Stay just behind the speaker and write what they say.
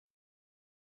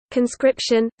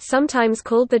Conscription, sometimes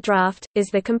called the draft, is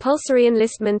the compulsory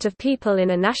enlistment of people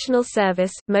in a national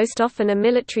service, most often a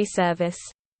military service.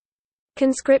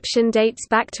 Conscription dates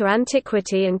back to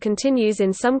antiquity and continues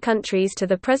in some countries to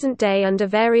the present day under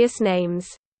various names.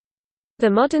 The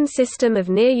modern system of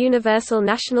near-universal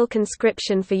national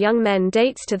conscription for young men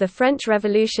dates to the French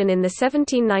Revolution in the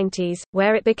 1790s,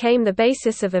 where it became the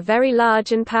basis of a very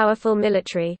large and powerful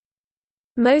military.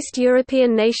 Most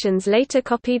European nations later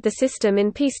copied the system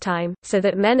in peacetime, so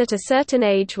that men at a certain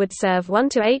age would serve 1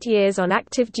 to 8 years on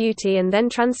active duty and then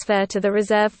transfer to the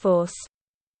reserve force.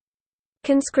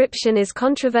 Conscription is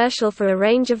controversial for a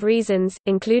range of reasons,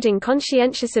 including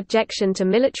conscientious objection to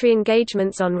military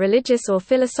engagements on religious or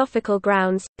philosophical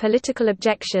grounds, political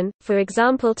objection, for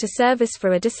example to service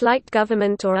for a disliked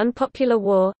government or unpopular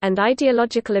war, and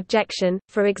ideological objection,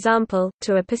 for example,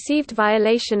 to a perceived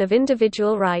violation of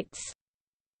individual rights.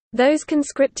 Those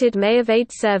conscripted may evade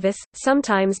service,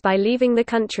 sometimes by leaving the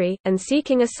country, and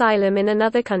seeking asylum in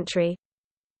another country.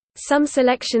 Some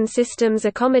selection systems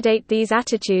accommodate these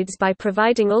attitudes by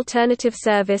providing alternative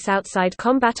service outside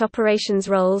combat operations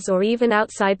roles or even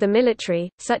outside the military,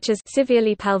 such as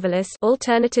civilipalvelis,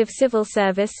 alternative civil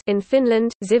service in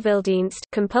Finland, Zivildienst,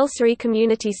 compulsory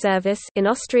community service in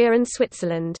Austria and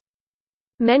Switzerland.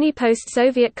 Many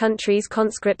post-Soviet countries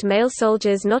conscript male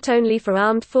soldiers not only for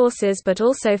armed forces but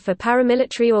also for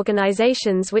paramilitary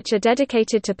organizations which are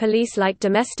dedicated to police-like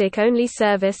domestic-only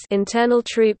service, internal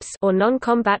troops, or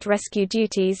non-combat rescue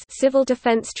duties, civil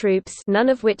defense troops, none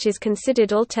of which is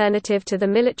considered alternative to the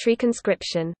military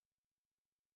conscription.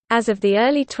 As of the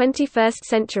early 21st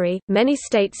century, many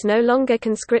states no longer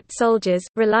conscript soldiers,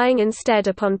 relying instead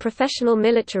upon professional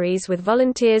militaries with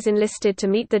volunteers enlisted to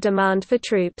meet the demand for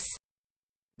troops.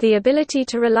 The ability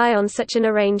to rely on such an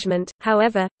arrangement,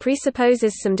 however,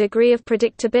 presupposes some degree of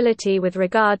predictability with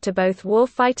regard to both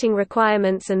war-fighting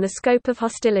requirements and the scope of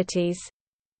hostilities.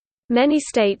 Many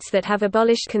states that have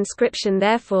abolished conscription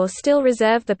therefore still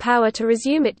reserve the power to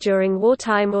resume it during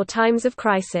wartime or times of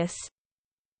crisis.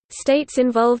 States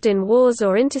involved in wars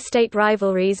or interstate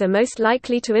rivalries are most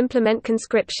likely to implement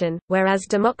conscription, whereas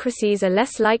democracies are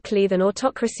less likely than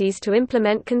autocracies to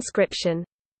implement conscription.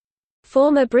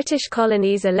 Former British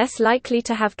colonies are less likely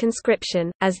to have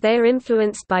conscription, as they are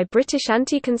influenced by British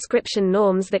anti-conscription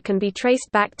norms that can be traced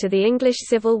back to the English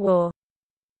Civil War.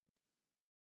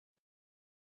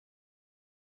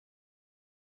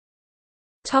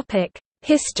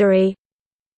 History.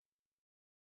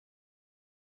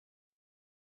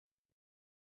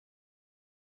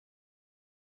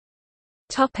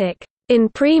 In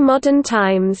pre-modern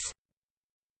times.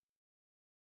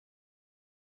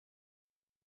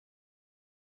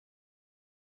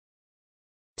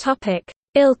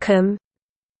 Ilkum.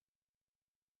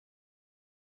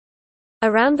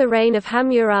 Around the reign of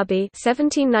Hammurabi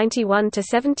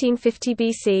 (1791–1750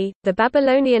 BC), the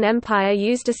Babylonian Empire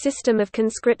used a system of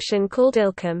conscription called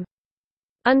Ilkum.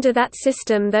 Under that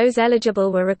system, those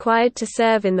eligible were required to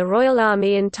serve in the royal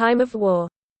army in time of war.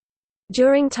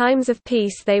 During times of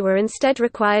peace, they were instead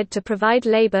required to provide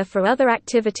labor for other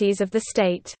activities of the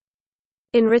state.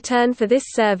 In return for this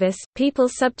service, people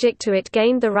subject to it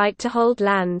gained the right to hold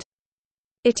land.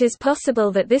 It is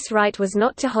possible that this right was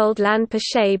not to hold land per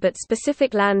se but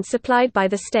specific land supplied by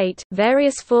the state.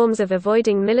 Various forms of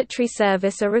avoiding military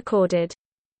service are recorded.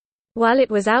 While it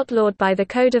was outlawed by the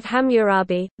Code of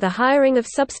Hammurabi, the hiring of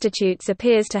substitutes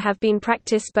appears to have been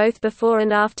practiced both before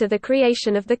and after the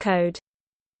creation of the code.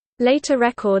 Later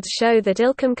records show that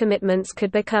Ilkum commitments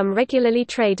could become regularly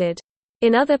traded.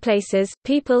 In other places,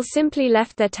 people simply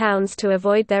left their towns to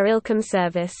avoid their Ilkum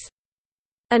service.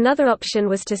 Another option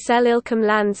was to sell Ilkum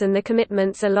lands and the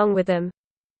commitments along with them.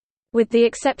 With the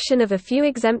exception of a few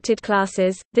exempted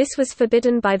classes, this was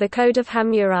forbidden by the Code of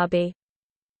Hammurabi.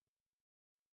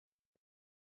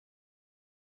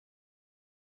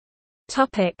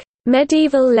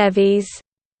 Medieval levies.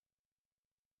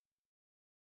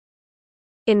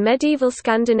 In medieval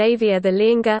Scandinavia, the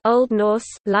Leanga Old Norse,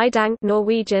 Lidang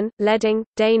Norwegian, Leding,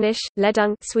 Danish,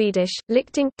 Ledung Swedish,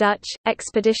 Lichting Dutch,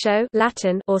 Expeditio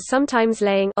Latin, or sometimes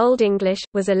laying Old English,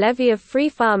 was a levy of free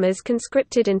farmers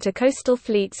conscripted into coastal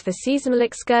fleets for seasonal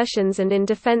excursions and in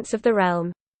defense of the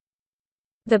realm.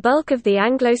 The bulk of the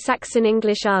Anglo-Saxon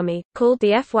English army, called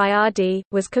the FYRD,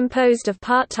 was composed of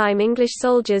part-time English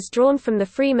soldiers drawn from the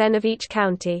free men of each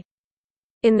county.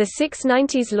 In the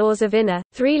 690s laws of Inner,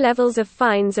 3 levels of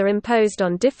fines are imposed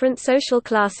on different social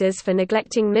classes for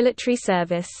neglecting military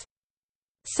service.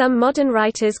 Some modern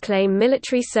writers claim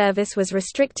military service was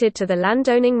restricted to the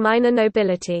landowning minor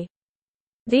nobility.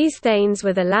 These thanes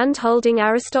were the land-holding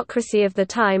aristocracy of the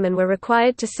time and were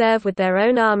required to serve with their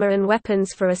own armor and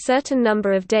weapons for a certain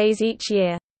number of days each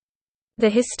year. The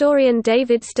historian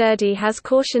David Sturdy has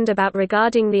cautioned about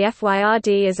regarding the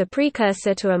FYRD as a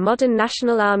precursor to a modern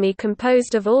national army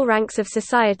composed of all ranks of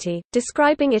society,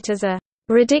 describing it as a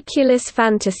ridiculous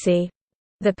fantasy.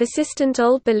 The persistent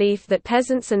old belief that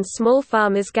peasants and small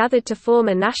farmers gathered to form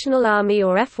a national army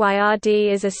or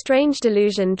FYRD is a strange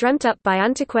delusion dreamt up by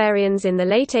antiquarians in the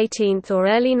late 18th or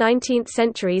early 19th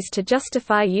centuries to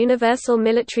justify universal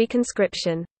military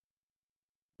conscription.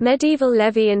 Medieval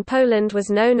levy in Poland was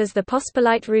known as the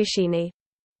Pospolite Ruszenie.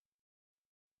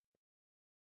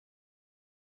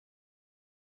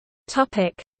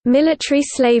 Military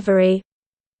slavery.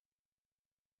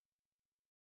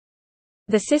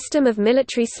 The system of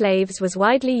military slaves was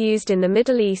widely used in the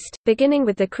Middle East, beginning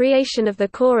with the creation of the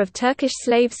corps of Turkish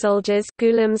slave soldiers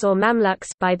gulams or mamluks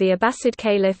by the Abbasid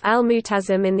Caliph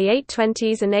al-Mu'tasim in the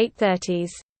 820s and 830s.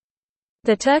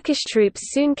 The Turkish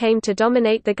troops soon came to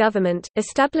dominate the government,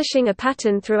 establishing a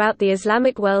pattern throughout the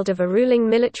Islamic world of a ruling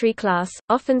military class,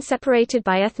 often separated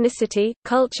by ethnicity,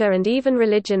 culture and even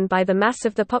religion by the mass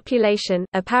of the population,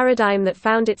 a paradigm that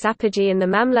found its apogee in the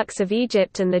Mamluks of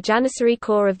Egypt and the Janissary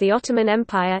Corps of the Ottoman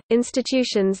Empire,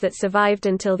 institutions that survived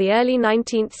until the early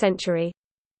 19th century.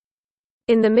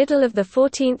 In the middle of the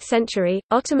 14th century,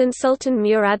 Ottoman Sultan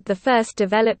Murad I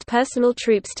developed personal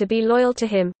troops to be loyal to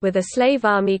him, with a slave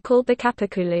army called the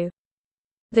Kapakulu.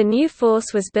 The new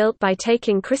force was built by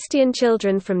taking Christian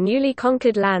children from newly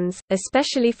conquered lands,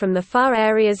 especially from the far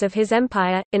areas of his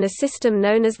empire, in a system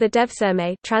known as the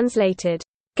devşirme, translated,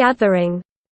 gathering,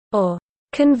 or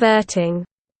converting.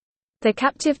 The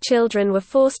captive children were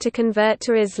forced to convert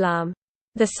to Islam.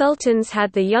 The sultans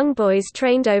had the young boys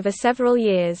trained over several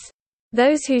years.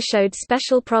 Those who showed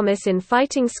special promise in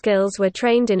fighting skills were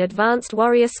trained in advanced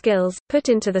warrior skills, put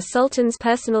into the sultan's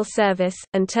personal service,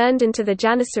 and turned into the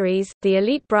Janissaries, the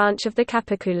elite branch of the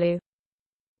Kapakulu.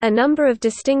 A number of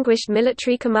distinguished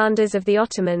military commanders of the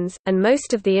Ottomans, and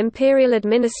most of the imperial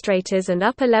administrators and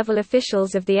upper-level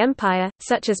officials of the empire,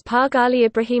 such as Pargali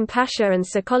Ibrahim Pasha and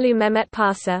Sokolu Mehmet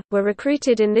Pasha, were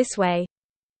recruited in this way.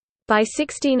 By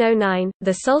 1609,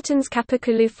 the Sultan's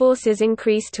Kapakulu forces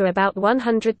increased to about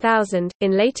 100,000.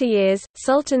 In later years,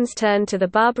 sultans turned to the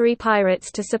Barbary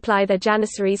pirates to supply their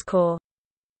Janissaries corps.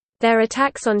 Their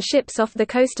attacks on ships off the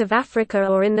coast of Africa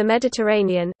or in the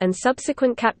Mediterranean, and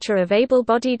subsequent capture of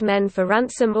able-bodied men for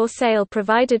ransom or sale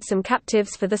provided some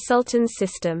captives for the Sultan's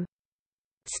system.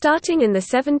 Starting in the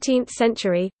 17th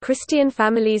century, Christian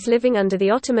families living under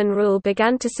the Ottoman rule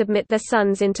began to submit their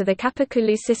sons into the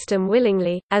Kapakulu system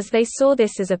willingly, as they saw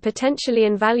this as a potentially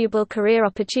invaluable career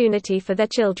opportunity for their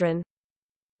children.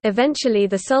 Eventually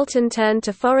the Sultan turned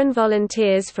to foreign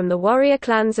volunteers from the warrior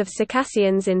clans of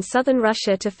Circassians in southern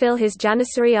Russia to fill his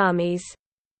Janissary armies.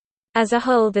 As a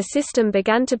whole, the system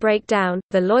began to break down,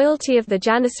 the loyalty of the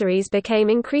Janissaries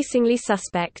became increasingly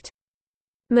suspect.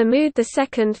 Mahmud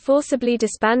II forcibly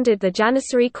disbanded the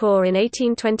Janissary Corps in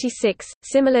 1826.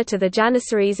 Similar to the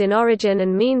Janissaries in origin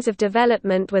and means of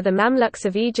development were the Mamluks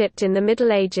of Egypt in the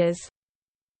Middle Ages.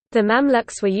 The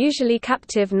Mamluks were usually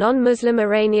captive non-Muslim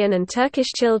Iranian and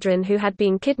Turkish children who had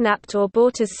been kidnapped or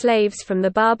bought as slaves from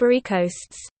the Barbary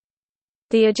coasts.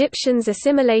 The Egyptians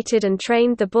assimilated and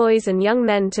trained the boys and young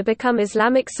men to become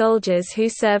Islamic soldiers who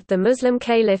served the Muslim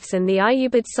caliphs and the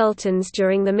Ayyubid sultans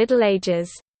during the Middle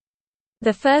Ages.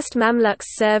 The first Mamluks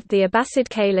served the Abbasid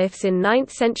caliphs in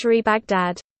 9th century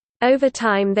Baghdad. Over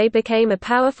time they became a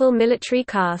powerful military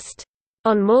caste.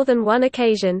 On more than one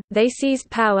occasion, they seized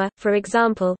power, for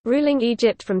example, ruling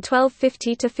Egypt from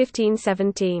 1250 to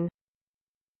 1517.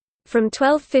 From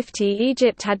 1250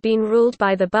 Egypt had been ruled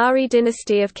by the Bahri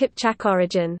dynasty of Kipchak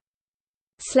origin.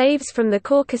 Slaves from the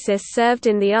Caucasus served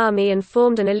in the army and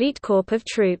formed an elite corps of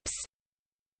troops.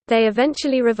 They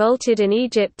eventually revolted in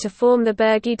Egypt to form the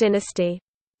Burgi dynasty.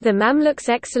 The Mamluks'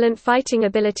 excellent fighting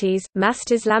abilities,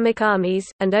 massed Islamic armies,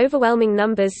 and overwhelming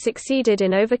numbers succeeded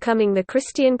in overcoming the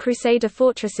Christian Crusader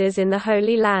fortresses in the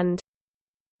Holy Land.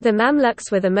 The Mamluks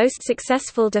were the most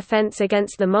successful defense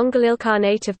against the Mongol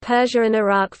Ilkhanate of Persia and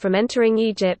Iraq from entering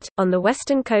Egypt. On the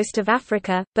western coast of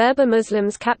Africa, Berber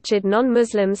Muslims captured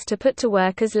non-Muslims to put to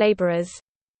work as laborers.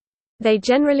 They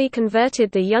generally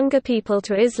converted the younger people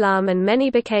to Islam and many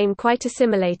became quite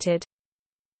assimilated.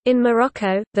 In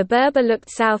Morocco, the Berber looked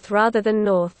south rather than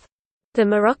north. The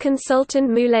Moroccan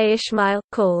Sultan Moulay Ismail,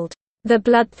 called the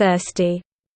Bloodthirsty,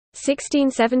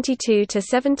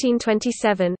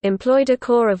 1672–1727, employed a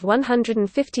corps of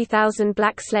 150,000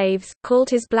 black slaves,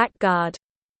 called his Black Guard.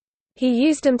 He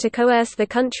used them to coerce the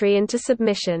country into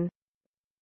submission.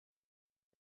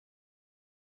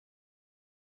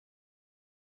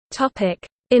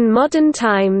 In modern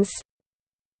times.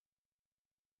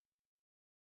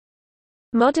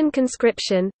 Modern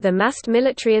conscription, the massed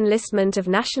military enlistment of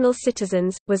national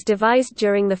citizens, was devised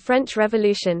during the French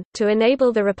Revolution, to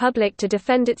enable the Republic to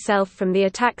defend itself from the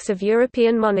attacks of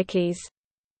European monarchies.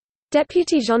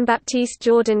 Deputy Jean-Baptiste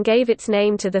Jourdan gave its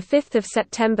name to the 5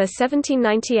 September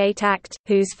 1798 Act,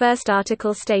 whose first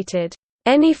article stated,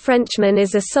 "Any Frenchman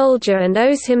is a soldier and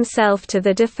owes himself to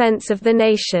the defense of the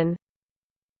nation."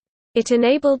 It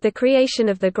enabled the creation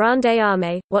of the Grande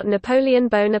Armée, what Napoleon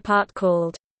Bonaparte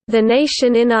called, "the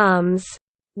nation in arms,"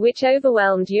 which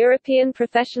overwhelmed European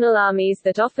professional armies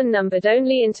that often numbered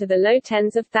only into the low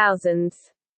tens of thousands.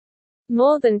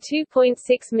 More than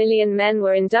 2.6 million men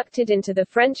were inducted into the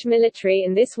French military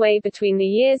in this way between the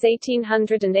years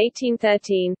 1800 and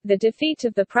 1813. The defeat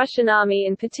of the Prussian army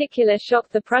in particular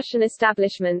shocked the Prussian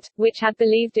establishment, which had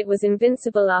believed it was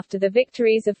invincible after the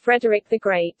victories of Frederick the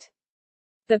Great.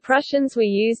 The Prussians were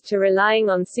used to relying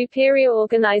on superior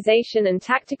organization and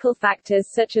tactical factors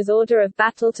such as order of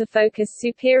battle to focus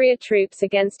superior troops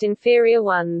against inferior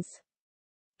ones.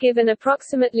 Given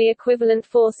approximately equivalent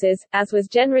forces, as was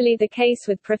generally the case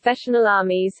with professional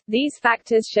armies, these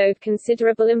factors showed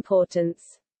considerable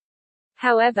importance.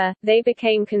 However, they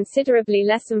became considerably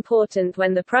less important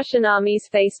when the Prussian armies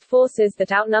faced forces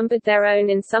that outnumbered their own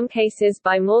in some cases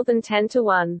by more than 10 to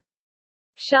 1.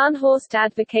 Scharnhorst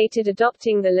advocated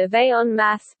adopting the levée en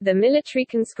masse, the military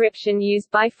conscription used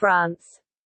by France.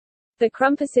 The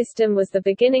Krumpe system was the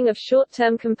beginning of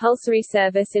short-term compulsory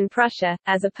service in Prussia,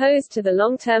 as opposed to the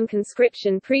long-term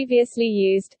conscription previously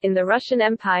used. In the Russian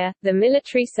Empire, the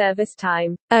military service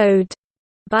time, owed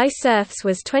by serfs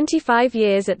was 25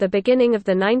 years at the beginning of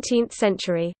the 19th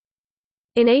century.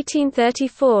 In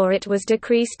 1834 it was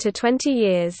decreased to 20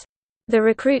 years. The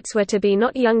recruits were to be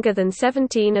not younger than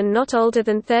 17 and not older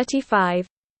than 35.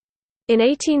 In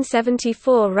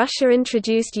 1874 Russia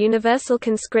introduced universal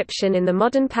conscription in the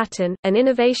modern pattern, an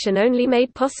innovation only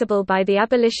made possible by the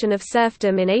abolition of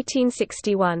serfdom in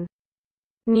 1861.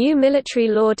 New military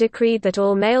law decreed that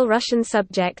all male Russian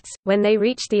subjects, when they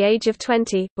reached the age of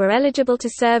 20, were eligible to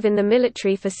serve in the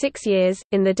military for 6 years.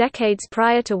 In the decades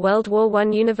prior to World War I,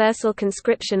 universal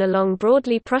conscription along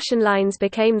broadly Prussian lines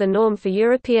became the norm for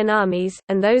European armies,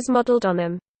 and those modelled on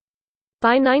them.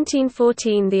 By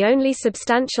 1914 the only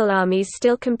substantial armies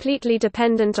still completely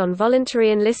dependent on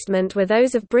voluntary enlistment were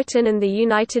those of Britain and the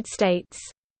United States.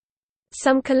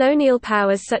 Some colonial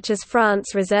powers such as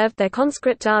France reserved their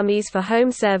conscript armies for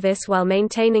home service while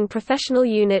maintaining professional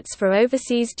units for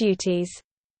overseas duties.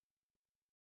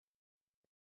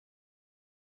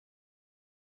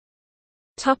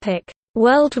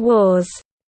 World Wars.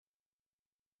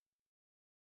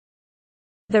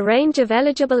 The range of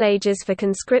eligible ages for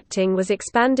conscripting was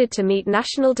expanded to meet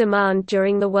national demand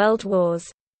during the World Wars.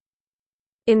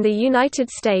 In the United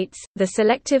States, the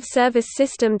selective service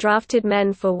system drafted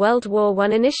men for World War I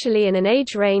initially in an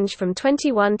age range from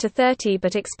 21 to 30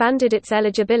 but expanded its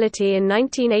eligibility in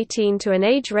 1918 to an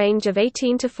age range of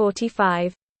 18 to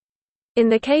 45. In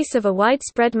the case of a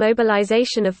widespread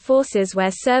mobilization of forces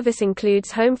where service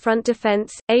includes home front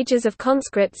defense, ages of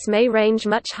conscripts may range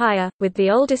much higher, with the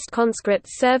oldest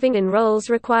conscripts serving in roles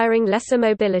requiring lesser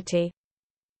mobility.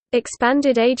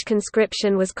 Expanded age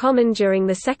conscription was common during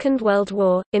the Second World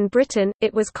War. In Britain,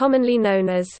 it was commonly known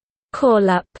as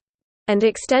call-up and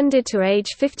extended to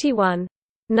age 51.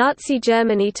 Nazi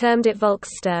Germany termed it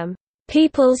Volkssturm,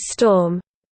 People's Storm,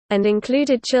 and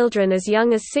included children as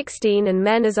young as 16 and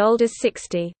men as old as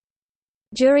 60.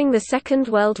 During the Second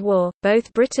World War,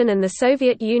 both Britain and the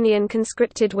Soviet Union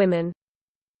conscripted women.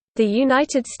 The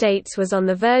United States was on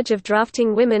the verge of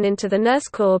drafting women into the Nurse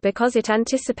Corps because it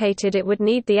anticipated it would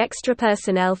need the extra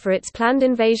personnel for its planned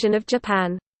invasion of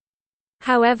Japan.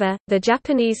 However, the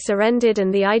Japanese surrendered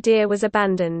and the idea was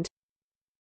abandoned.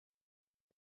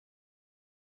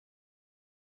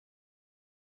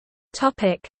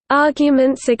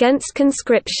 Arguments against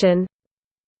conscription.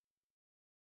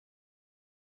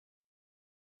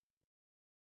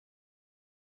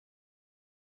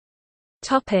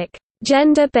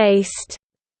 Gender-based.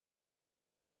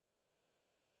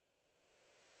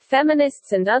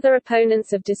 Feminists and other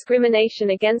opponents of discrimination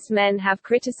against men have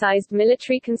criticized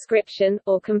military conscription,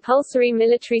 or compulsory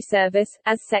military service,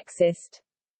 as sexist.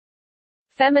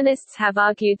 Feminists have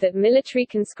argued that military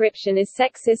conscription is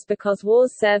sexist because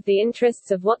wars serve the interests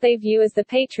of what they view as the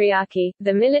patriarchy.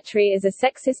 The military is a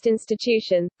sexist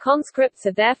institution, conscripts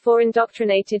are therefore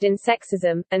indoctrinated in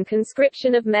sexism, and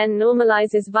conscription of men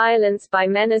normalizes violence by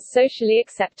men as socially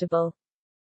acceptable.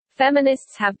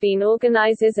 Feminists have been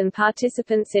organizers and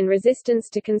participants in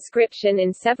resistance to conscription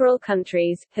in several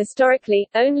countries. Historically,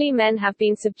 only men have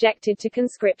been subjected to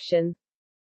conscription.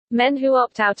 Men who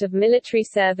opt out of military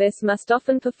service must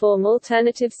often perform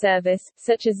alternative service,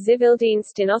 such as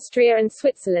Zivildienst in Austria and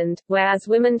Switzerland, whereas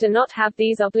women do not have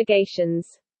these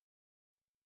obligations.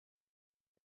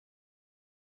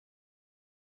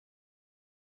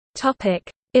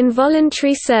 Topic: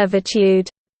 Involuntary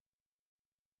servitude.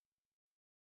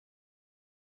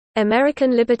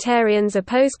 American libertarians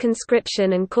oppose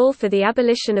conscription and call for the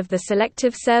abolition of the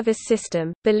selective service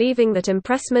system, believing that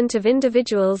impressment of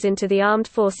individuals into the armed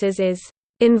forces is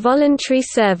involuntary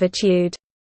servitude.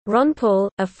 Ron Paul,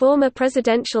 a former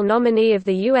presidential nominee of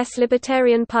the U.S.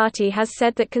 Libertarian Party, has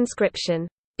said that conscription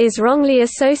is wrongly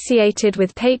associated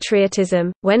with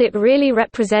patriotism, when it really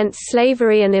represents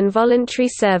slavery and involuntary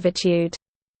servitude.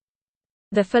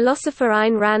 The philosopher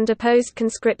Ayn Rand opposed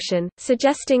conscription,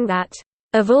 suggesting that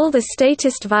of all the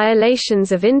statist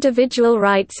violations of individual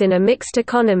rights in a mixed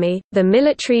economy, the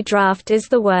military draft is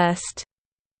the worst.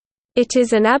 It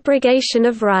is an abrogation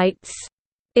of rights.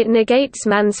 It negates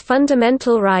man's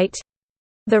fundamental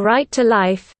right—the right to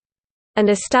life—and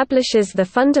establishes the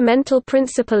fundamental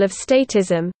principle of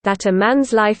statism, that a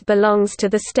man's life belongs to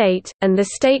the state, and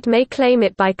the state may claim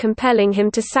it by compelling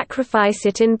him to sacrifice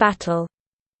it in battle.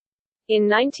 In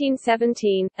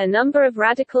 1917, a number of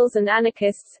radicals and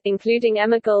anarchists, including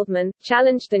Emma Goldman,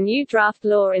 challenged the new draft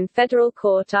law in federal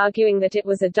court, arguing that it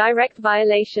was a direct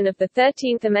violation of the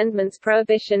 13th Amendment's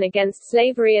prohibition against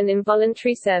slavery and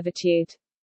involuntary servitude.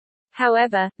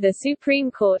 However, the Supreme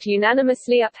Court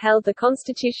unanimously upheld the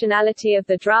constitutionality of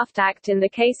the Draft Act in the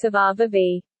case of Arva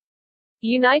v.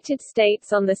 United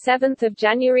States on 7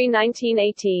 January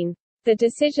 1918. The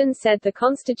decision said the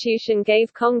Constitution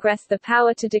gave Congress the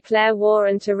power to declare war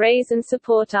and to raise and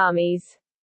support armies.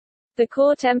 The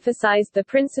court emphasized the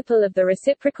principle of the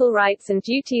reciprocal rights and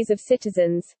duties of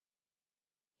citizens.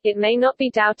 It may not be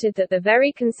doubted that the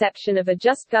very conception of a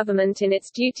just government in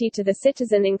its duty to the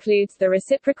citizen includes the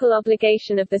reciprocal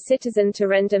obligation of the citizen to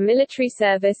render military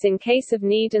service in case of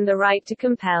need and the right to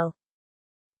compel.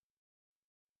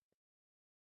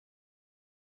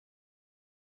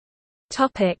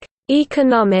 Topic: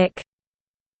 Economic.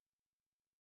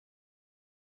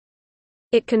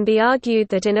 It can be argued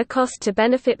that in a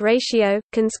cost-to-benefit ratio,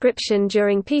 conscription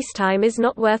during peacetime is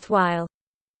not worthwhile.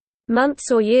 Months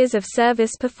or years of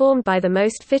service performed by the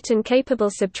most fit and capable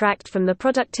subtract from the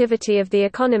productivity of the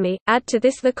economy, add to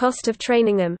this the cost of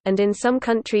training them, and in some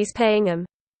countries paying them.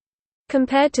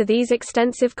 Compared to these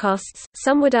extensive costs,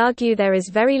 some would argue there is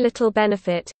very little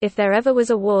benefit. If there ever was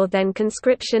a war, then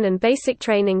conscription and basic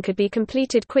training could be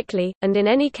completed quickly, and in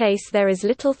any case there is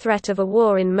little threat of a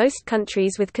war in most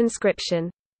countries with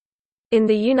conscription. In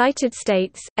the United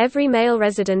States, every male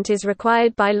resident is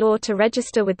required by law to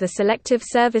register with the Selective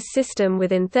Service System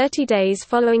within 30 days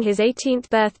following his 18th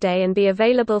birthday and be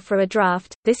available for a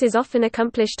draft. This is often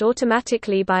accomplished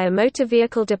automatically by a motor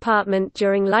vehicle department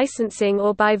during licensing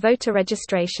or by voter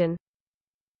registration.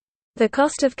 The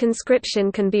cost of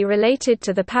conscription can be related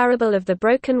to the parable of the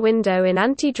broken window in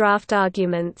anti-draft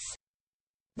arguments.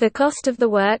 The cost of the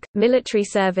work, military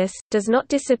service, does not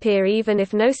disappear even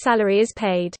if no salary is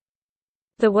paid.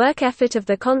 The work effort of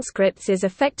the conscripts is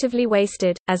effectively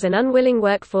wasted, as an unwilling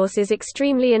workforce is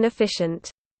extremely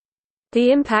inefficient.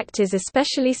 The impact is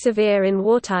especially severe in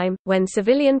wartime, when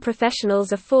civilian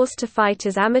professionals are forced to fight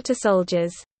as amateur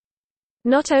soldiers.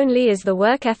 Not only is the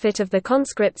work effort of the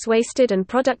conscripts wasted and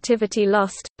productivity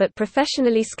lost, but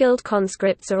professionally skilled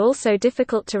conscripts are also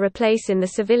difficult to replace in the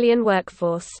civilian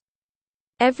workforce.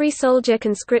 Every soldier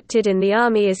conscripted in the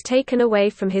army is taken away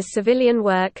from his civilian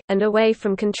work, and away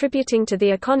from contributing to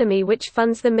the economy which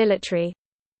funds the military.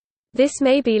 This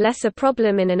may be less a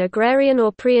problem in an agrarian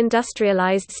or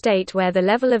pre-industrialized state where the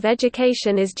level of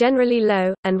education is generally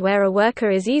low, and where a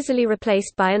worker is easily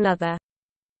replaced by another.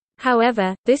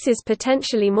 However, this is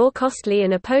potentially more costly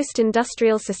in a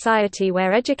post-industrial society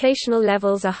where educational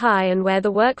levels are high and where the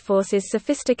workforce is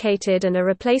sophisticated and a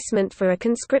replacement for a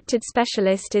conscripted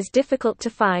specialist is difficult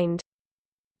to find.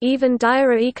 Even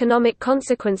direr economic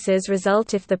consequences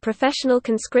result if the professional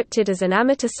conscripted as an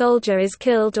amateur soldier is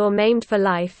killed or maimed for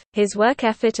life, his work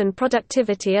effort and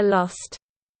productivity are lost.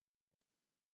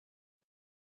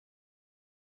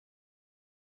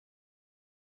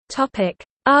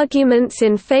 Arguments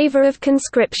in favor of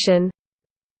conscription.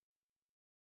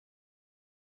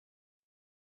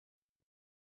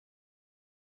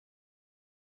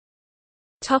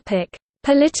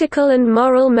 Political and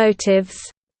moral motives.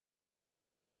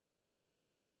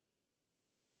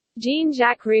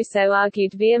 Jean-Jacques Rousseau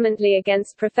argued vehemently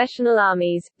against professional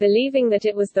armies, believing that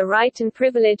it was the right and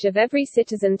privilege of every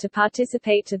citizen to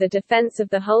participate to the defense of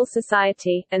the whole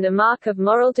society, and a mark of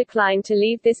moral decline to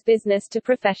leave this business to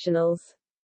professionals.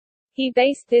 He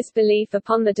based this belief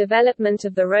upon the development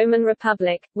of the Roman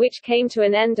Republic, which came to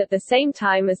an end at the same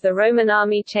time as the Roman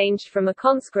army changed from a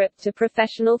conscript to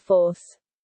professional force.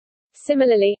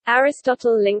 Similarly,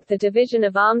 Aristotle linked the division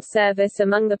of armed service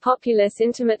among the populace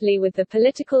intimately with the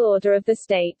political order of the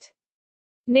state.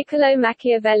 Niccolò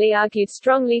Machiavelli argued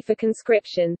strongly for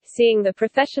conscription, seeing the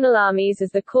professional armies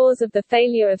as the cause of the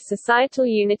failure of societal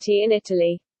unity in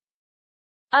Italy.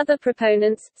 Other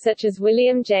proponents, such as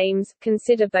William James,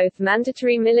 consider both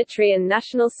mandatory military and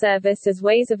national service as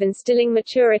ways of instilling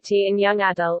maturity in young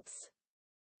adults.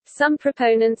 Some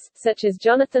proponents, such as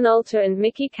Jonathan Alter and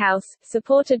Mickey Kaus,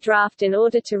 support a draft in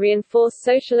order to reinforce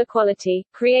social equality,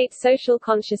 create social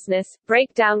consciousness,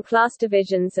 break down class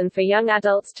divisions and for young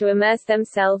adults to immerse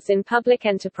themselves in public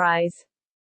enterprise.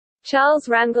 Charles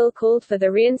Rangel called for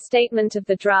the reinstatement of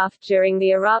the draft during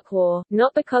the Iraq War,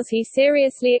 not because he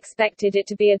seriously expected it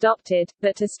to be adopted,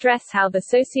 but to stress how the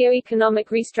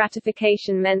socio-economic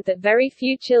restratification meant that very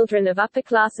few children of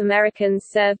upper-class Americans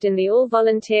served in the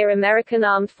all-volunteer American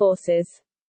Armed Forces.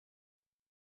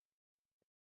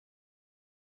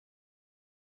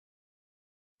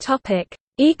 Topic: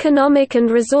 Economic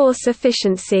and resource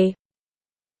efficiency.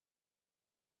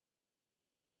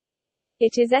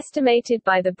 It is estimated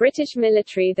by the British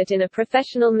military that in a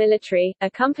professional military, a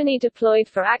company deployed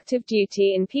for active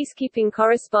duty in peacekeeping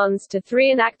corresponds to 3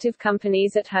 inactive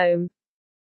companies at home.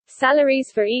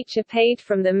 Salaries for each are paid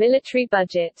from the military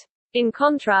budget. In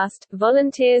contrast,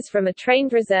 volunteers from a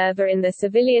trained reserve are in their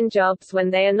civilian jobs when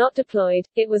they are not deployed.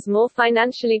 It was more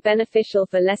financially beneficial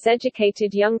for less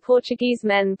educated young Portuguese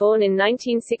men born in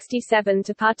 1967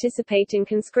 to participate in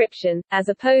conscription, as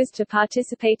opposed to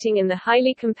participating in the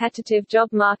highly competitive job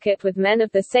market with men of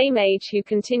the same age who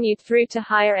continued through to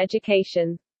higher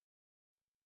education.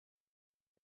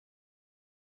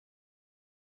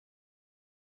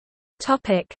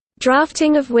 Topic: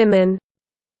 Drafting of women.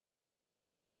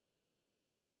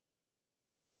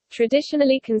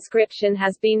 Traditionally, conscription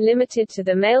has been limited to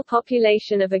the male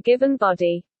population of a given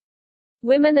body.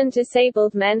 Women and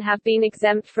disabled men have been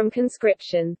exempt from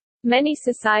conscription. Many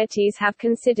societies have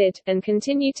considered, and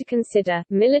continue to consider,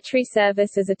 military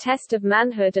service as a test of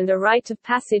manhood and a rite of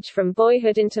passage from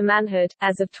boyhood into manhood.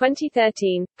 As of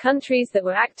 2013, countries that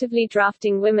were actively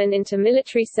drafting women into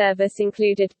military service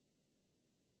included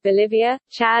Bolivia,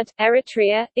 Chad,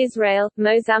 Eritrea, Israel,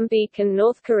 Mozambique and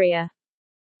North Korea.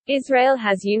 Israel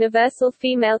has universal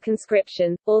female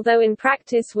conscription, although in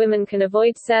practice women can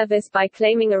avoid service by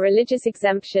claiming a religious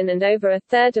exemption and over a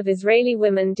third of Israeli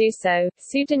women do so.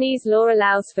 Sudanese law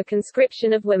allows for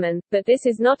conscription of women, but this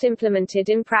is not implemented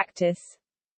in practice.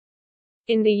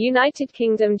 In the United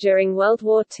Kingdom during World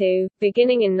War II,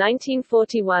 beginning in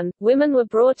 1941, women were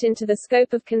brought into the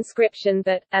scope of conscription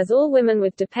but, as all women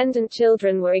with dependent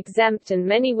children were exempt and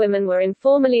many women were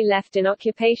informally left in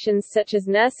occupations such as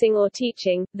nursing or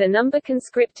teaching, the number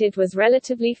conscripted was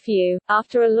relatively few.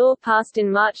 After a law passed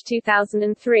in March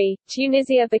 2003,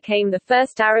 Tunisia became the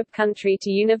first Arab country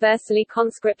to universally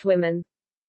conscript women.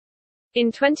 In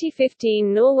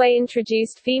 2015, Norway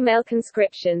introduced female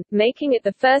conscription, making it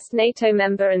the first NATO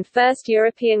member and first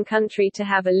European country to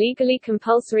have a legally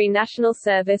compulsory national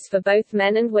service for both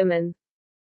men and women.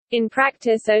 In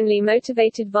practice, only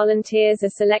motivated volunteers are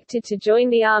selected to join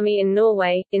the army in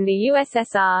Norway. In the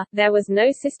USSR, there was no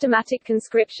systematic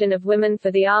conscription of women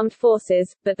for the armed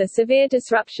forces, but the severe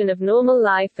disruption of normal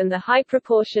life and the high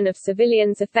proportion of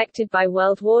civilians affected by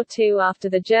World War II after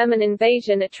the German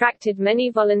invasion attracted many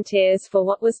volunteers for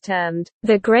what was termed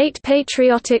the Great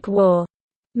Patriotic War.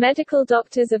 Medical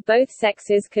doctors of both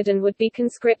sexes could and would be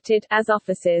conscripted as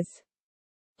officers.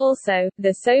 Also,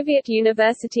 the Soviet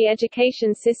university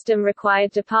education system required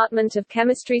Department of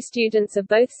Chemistry students of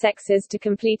both sexes to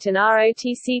complete an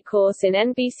ROTC course in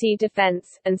NBC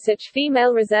defense, and such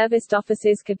female reservist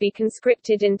officers could be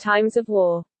conscripted in times of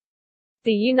war.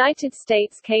 The United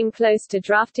States came close to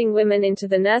drafting women into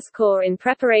the Nurse Corps in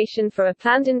preparation for a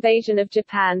planned invasion of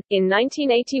Japan. In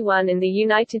 1981 in the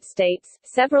United States,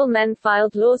 several men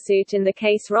filed lawsuit in the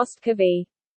case Rostka v.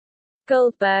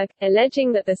 Goldberg,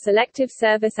 alleging that the Selective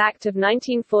Service Act of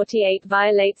 1948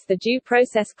 violates the Due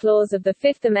Process Clause of the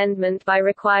Fifth Amendment by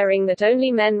requiring that only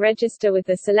men register with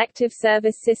the Selective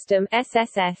Service System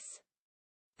 (SSS).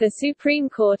 The Supreme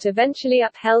Court eventually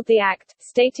upheld the act,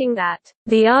 stating that,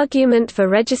 "The argument for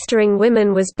registering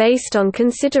women was based on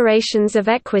considerations of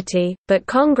equity, but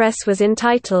Congress was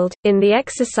entitled, in the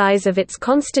exercise of its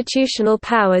constitutional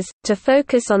powers, to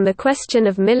focus on the question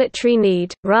of military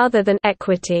need, rather than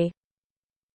equity."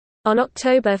 On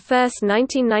October 1,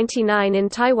 1999 in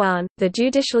Taiwan, the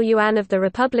Judicial Yuan of the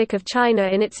Republic of China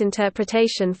in its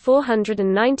interpretation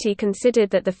 490 considered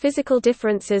that the physical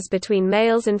differences between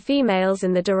males and females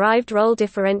and the derived role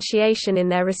differentiation in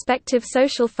their respective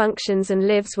social functions and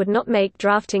lives would not make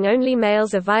drafting only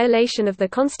males a violation of the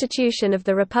Constitution of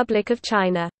the Republic of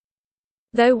China.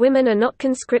 Though women are not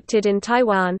conscripted in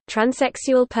Taiwan,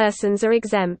 transsexual persons are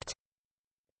exempt.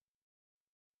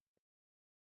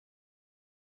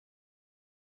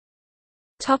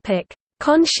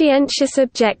 Conscientious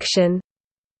objection.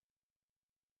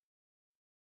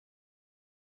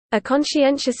 A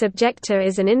conscientious objector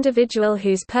is an individual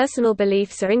whose personal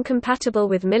beliefs are incompatible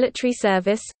with military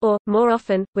service, or, more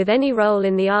often, with any role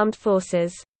in the armed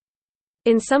forces.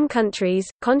 In some countries,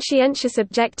 conscientious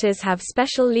objectors have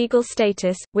special legal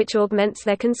status, which augments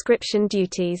their conscription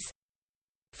duties.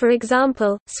 For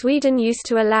example, Sweden used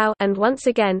to allow, and once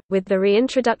again, with the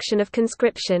reintroduction of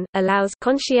conscription, allows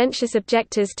conscientious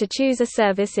objectors to choose a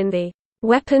service in the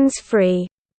weapons-free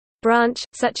branch,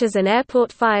 such as an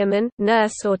airport fireman,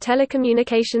 nurse or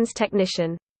telecommunications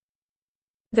technician.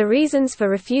 The reasons for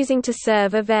refusing to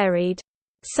serve are varied.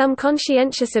 Some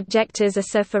conscientious objectors are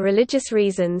so for religious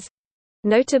reasons.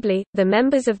 Notably, the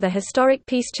members of the historic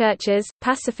peace churches,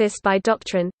 pacifist by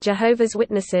doctrine, Jehovah's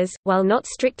Witnesses, while not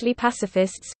strictly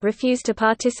pacifists, refuse to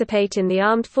participate in the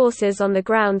armed forces on the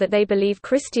ground that they believe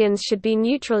Christians should be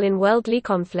neutral in worldly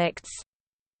conflicts.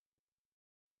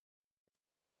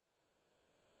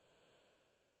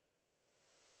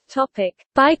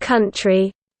 By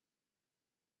country.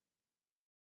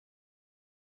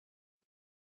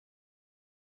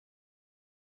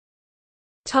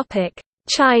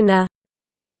 China.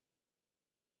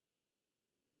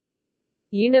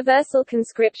 Universal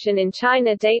conscription in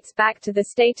China dates back to the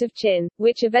state of Qin,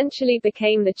 which eventually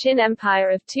became the Qin Empire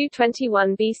of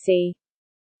 221 BC.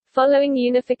 Following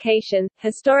unification,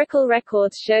 historical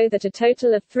records show that a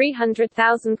total of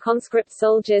 300,000 conscript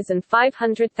soldiers and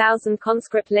 500,000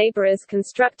 conscript laborers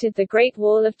constructed the Great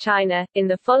Wall of China. In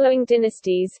the following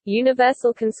dynasties,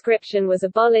 universal conscription was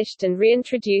abolished and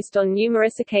reintroduced on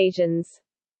numerous occasions.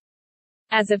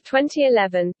 As of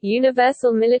 2011,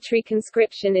 universal military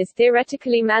conscription is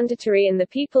theoretically mandatory in the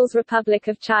People's Republic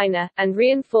of China, and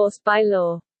reinforced by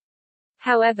law.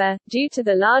 However, due to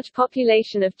the large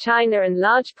population of China and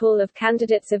large pool of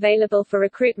candidates available for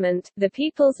recruitment, the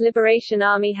People's Liberation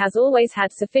Army has always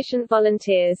had sufficient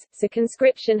volunteers, so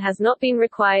conscription has not been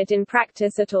required in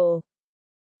practice at all.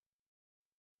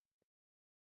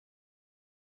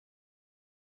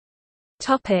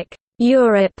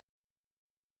 Europe.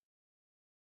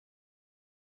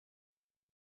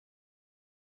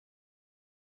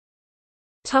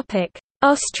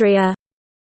 Austria.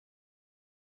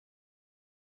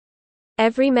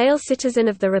 Every male citizen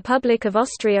of the Republic of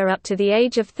Austria up to the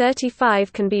age of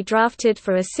 35 can be drafted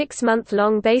for a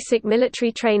 6-month-long basic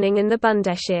military training in the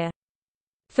Bundesheer.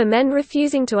 For men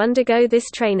refusing to undergo this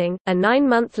training, a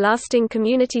 9-month-lasting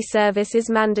community service is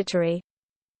mandatory.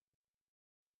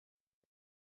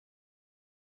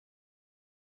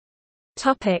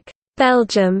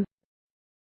 Belgium.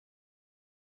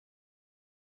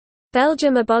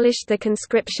 Belgium abolished the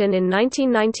conscription in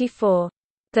 1994.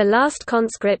 The last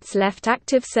conscripts left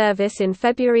active service in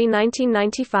February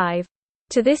 1995.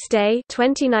 To this day,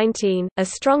 2019, a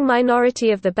strong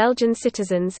minority of the Belgian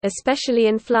citizens, especially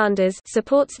in Flanders,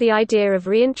 supports the idea of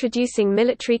reintroducing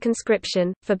military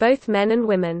conscription for both men and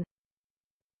women.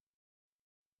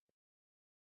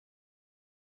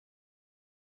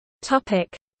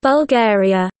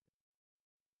 Bulgaria.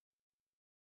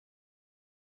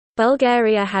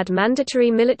 Bulgaria had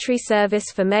mandatory military service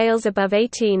for males above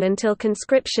 18 until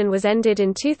conscription was ended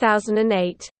in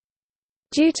 2008.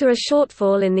 Due to a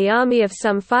shortfall in the army of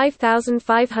some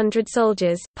 5,500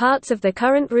 soldiers, parts of the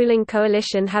current ruling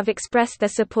coalition have expressed their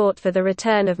support for the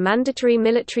return of mandatory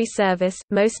military service,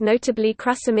 most notably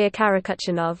Krasimir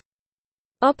Karakachanov.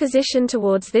 Opposition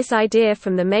towards this idea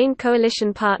from the main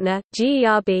coalition partner,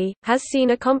 GERB, has seen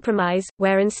a compromise,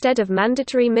 where instead of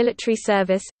mandatory military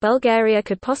service, Bulgaria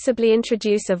could possibly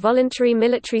introduce a voluntary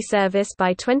military service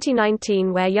by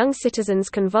 2019 where young citizens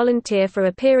can volunteer for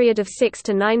a period of 6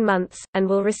 to 9 months, and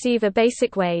will receive a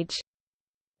basic wage.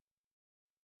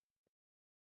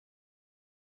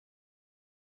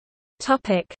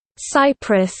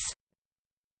 Cyprus.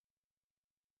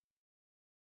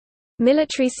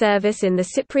 Military service in the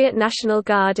Cypriot National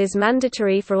Guard is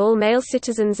mandatory for all male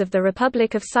citizens of the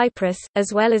Republic of Cyprus,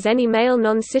 as well as any male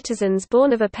non-citizens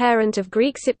born of a parent of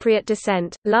Greek Cypriot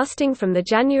descent, lasting from the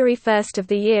January 1 of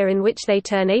the year in which they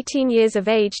turn 18 years of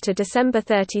age to December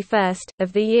 31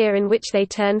 of the year in which they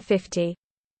turn 50.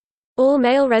 All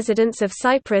male residents of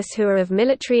Cyprus who are of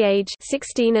military age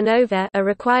 16 and over are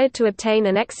required to obtain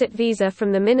an exit visa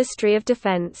from the Ministry of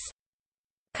Defense.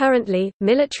 Currently,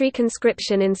 military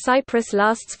conscription in Cyprus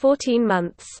lasts 14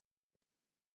 months.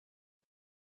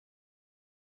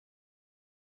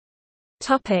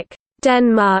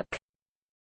 Denmark.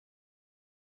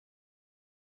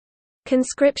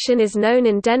 Conscription is known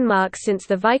in Denmark since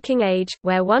the Viking Age,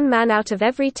 where 1 man out of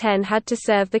every 10 had to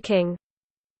serve the king.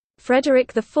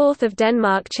 Frederick IV of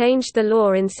Denmark changed the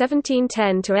law in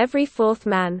 1710 to every 4th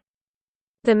man.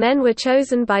 The men were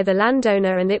chosen by the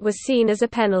landowner and it was seen as a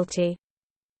penalty.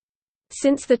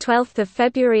 Since 12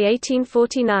 February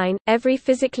 1849, every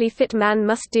physically fit man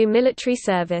must do military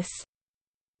service.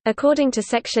 According to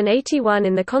Section 81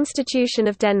 in the Constitution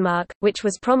of Denmark, which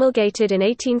was promulgated in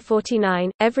 1849,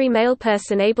 every male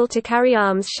person able to carry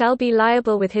arms shall be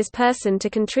liable with his person to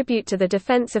contribute to the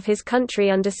defence of his country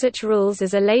under such rules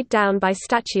as are laid down by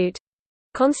statute.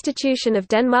 Constitution of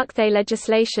Denmark. The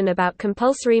legislation about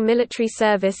compulsory military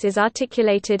service is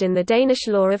articulated in the Danish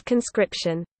law of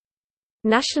conscription.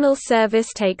 National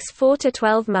service takes 4 to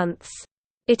 12 months.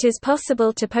 It is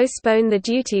possible to postpone the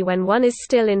duty when one is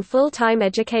still in full-time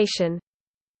education.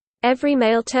 Every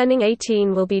male turning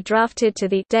 18 will be drafted to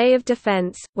the Day of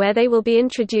Defence, where they will be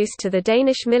introduced to the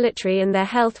Danish military and their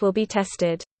health will be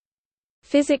tested.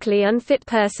 Physically unfit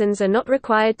persons are not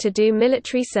required to do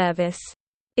military service.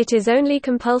 It is only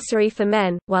compulsory for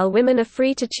men, while women are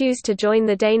free to choose to join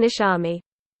the Danish army.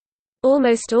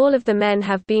 Almost all of the men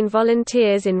have been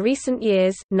volunteers in recent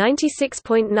years,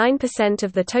 96.9%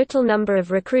 of the total number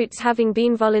of recruits having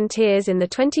been volunteers in the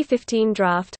 2015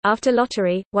 draft. After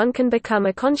lottery, one can become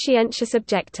a conscientious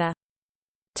objector.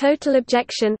 Total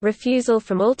objection refusal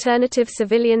from alternative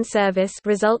civilian service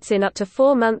results in up to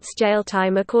 4 months jail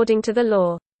time according to the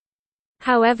law.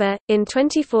 However, in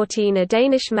 2014 a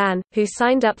Danish man, who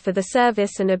signed up for the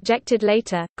service and objected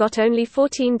later, got only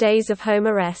 14 days of home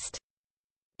arrest.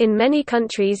 In many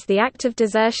countries the act of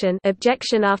desertion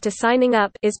objection after signing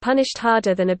up is punished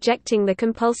harder than objecting the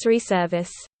compulsory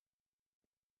service.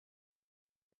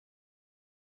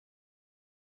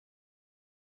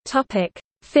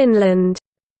 Finland.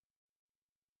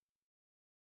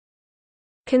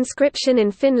 Conscription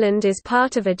in Finland is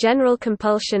part of a general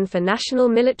compulsion for national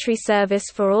military service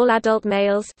for all adult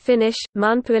males Finnish,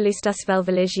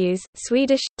 maanpuolustusvelvollisuus,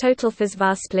 Swedish,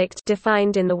 totalförsvarsplikt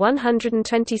defined in the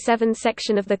 127th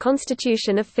section of the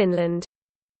Constitution of Finland.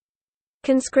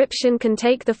 Conscription can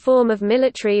take the form of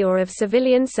military or of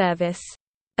civilian service.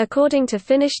 According to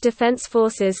Finnish Defence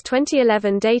Forces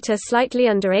 2011 data, slightly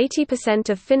under 80%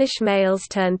 of Finnish males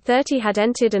turned 30 had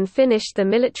entered and finished the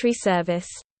military service.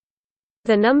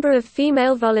 The number of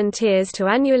female volunteers to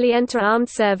annually enter armed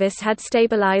service had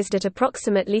stabilized at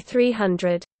approximately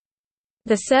 300.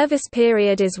 The service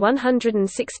period is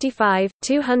 165,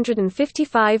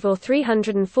 255 or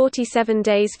 347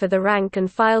 days for the rank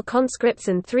and file conscripts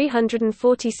and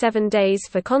 347 days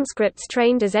for conscripts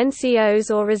trained as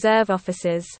NCOs or reserve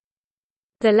officers.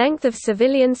 The length of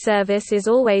civilian service is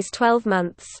always 12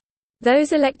 months.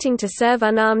 Those electing to serve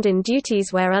unarmed in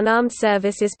duties where unarmed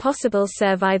service is possible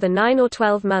serve either 9 or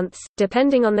 12 months,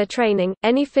 depending on their training.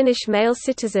 Any Finnish male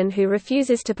citizen who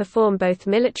refuses to perform both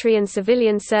military and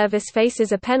civilian service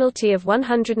faces a penalty of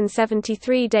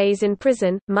 173 days in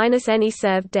prison, minus any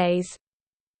served days.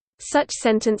 Such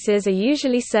sentences are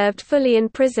usually served fully in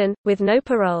prison, with no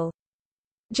parole.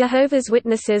 Jehovah's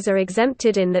Witnesses are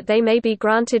exempted in that they may be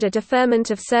granted a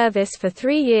deferment of service for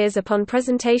 3 years upon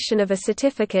presentation of a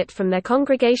certificate from their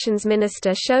congregation's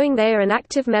minister showing they are an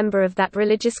active member of that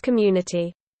religious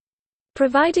community.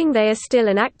 Providing they are still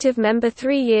an active member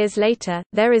 3 years later,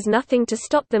 there is nothing to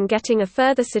stop them getting a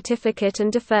further certificate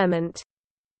and deferment.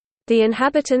 The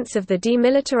inhabitants of the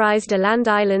demilitarized Åland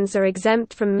Islands are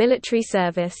exempt from military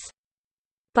service.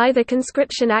 By the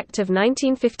Conscription Act of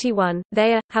 1951,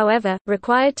 they are, however,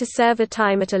 required to serve a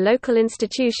time at a local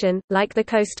institution, like the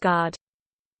Coast Guard.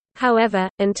 However,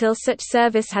 until such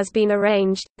service has been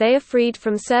arranged, they are freed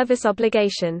from service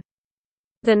obligation.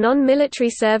 The non-military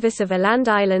service of Åland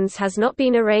Islands has not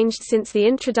been arranged since the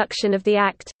introduction of the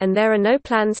Act, and there are no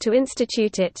plans to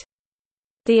institute it.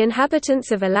 The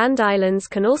inhabitants of Åland Islands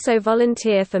can also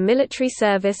volunteer for military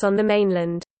service on the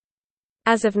mainland.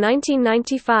 As of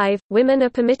 1995, women are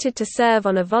permitted to serve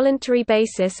on a voluntary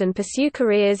basis and pursue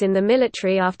careers in the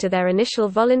military after their initial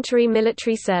voluntary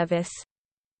military service.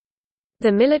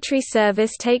 The military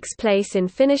service takes place in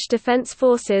Finnish Defence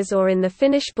Forces or in the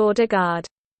Finnish Border Guard.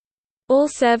 All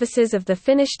services of the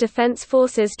Finnish Defence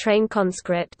Forces train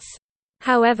conscripts.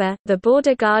 However, the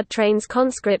Border Guard trains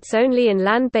conscripts only in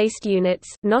land-based units,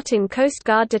 not in Coast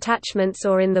Guard detachments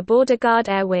or in the Border Guard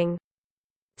Air Wing.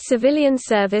 Civilian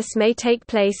service may take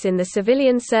place in the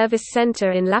Civilian Service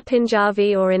Centre in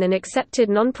Lapinjärvi or in an accepted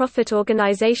non-profit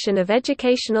organisation of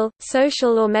educational,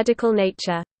 social or medical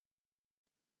nature.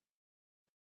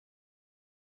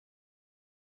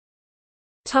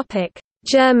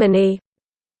 Germany.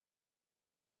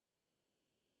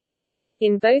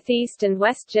 In both East and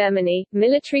West Germany,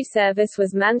 military service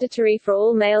was mandatory for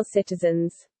all male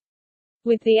citizens.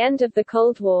 With the end of the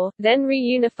Cold War, then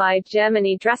reunified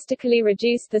Germany drastically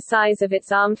reduced the size of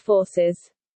its armed forces.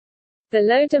 The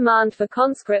low demand for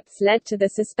conscripts led to the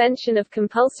suspension of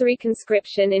compulsory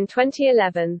conscription in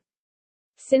 2011.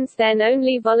 Since then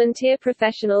only volunteer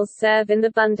professionals serve in the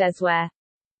Bundeswehr.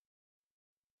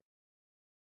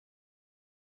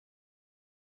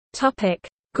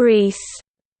 Greece.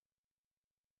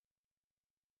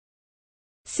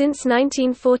 Since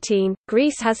 1914,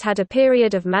 Greece has had a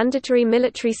period of mandatory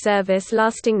military service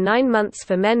lasting 9 months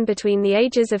for men between the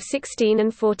ages of 16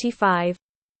 and 45.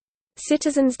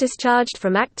 Citizens discharged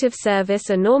from active service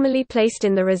are normally placed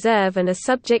in the reserve and are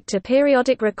subject to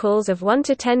periodic recalls of 1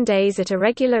 to 10 days at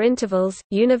irregular intervals.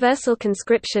 Universal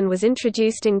conscription was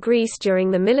introduced in Greece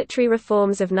during the military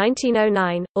reforms of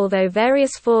 1909, although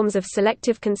various forms of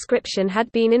selective conscription had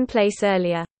been in place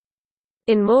earlier.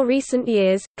 In more recent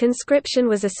years, conscription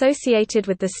was associated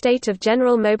with the state of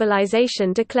general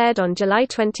mobilization declared on July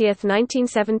 20,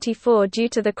 1974 due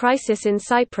to the crisis in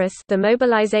Cyprus. The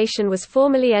mobilization was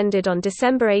formally ended on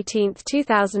December 18,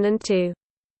 2002.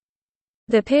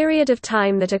 The period of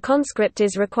time that a conscript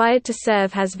is required to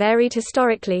serve has varied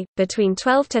historically, between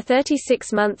 12 to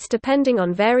 36 months depending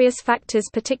on various factors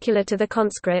particular to the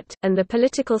conscript, and the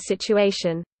political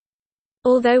situation.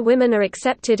 Although women are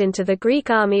accepted into the Greek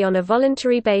army on a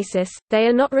voluntary basis, they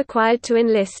are not required to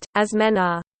enlist, as men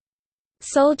are.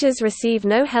 Soldiers receive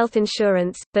no health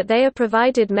insurance, but they are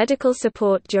provided medical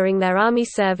support during their army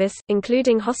service,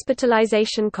 including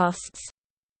hospitalization costs.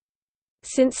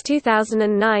 Since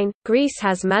 2009, Greece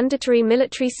has mandatory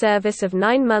military service of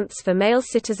 9 months for male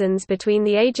citizens between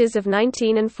the ages of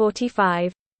 19 and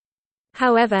 45.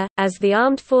 However, as the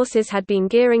armed forces had been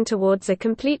gearing towards a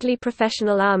completely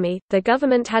professional army, the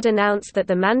government had announced that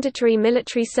the mandatory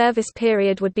military service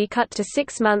period would be cut to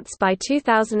 6 months by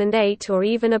 2008 or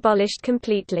even abolished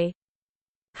completely.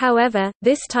 However,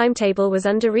 this timetable was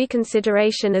under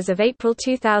reconsideration as of April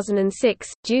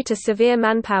 2006, due to severe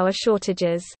manpower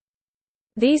shortages.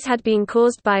 These had been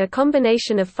caused by a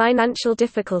combination of financial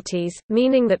difficulties,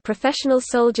 meaning that professional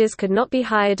soldiers could not be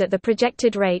hired at the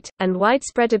projected rate, and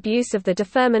widespread abuse of the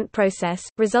deferment process,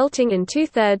 resulting in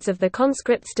 2/3 of the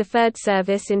conscripts deferred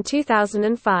service in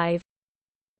 2005.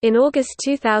 In August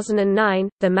 2009,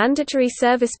 the mandatory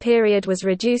service period was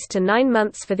reduced to 9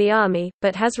 months for the Army,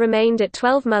 but has remained at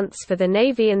 12 months for the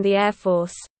Navy and the Air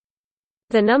Force.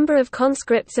 The number of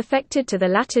conscripts affected to the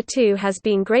latter two has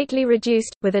been greatly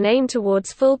reduced, with an aim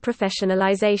towards full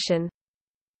professionalization.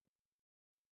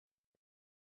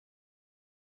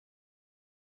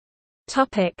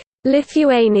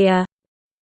 Lithuania.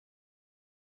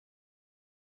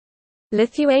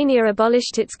 Lithuania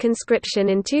abolished its conscription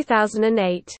in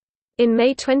 2008. In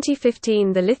May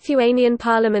 2015 the Lithuanian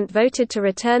parliament voted to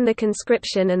return the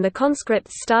conscription and the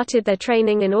conscripts started their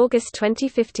training in August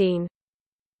 2015.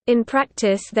 In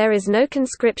practice there is no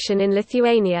conscription in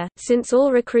Lithuania, since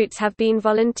all recruits have been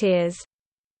volunteers.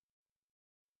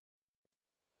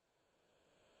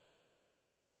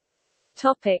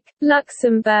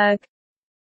 Luxembourg.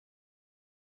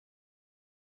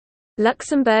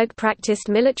 Luxembourg practiced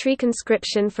military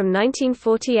conscription from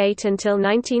 1948 until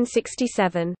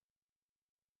 1967.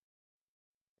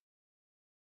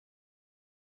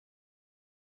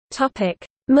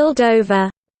 Moldova.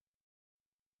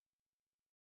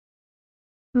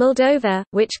 Moldova,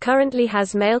 which currently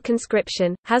has male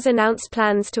conscription, has announced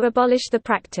plans to abolish the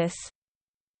practice.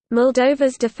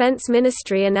 Moldova's defense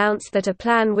ministry announced that a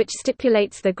plan which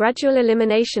stipulates the gradual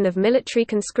elimination of military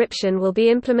conscription will be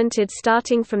implemented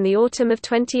starting from the autumn of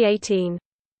 2018.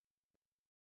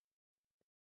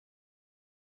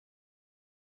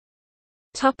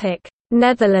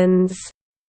 Netherlands.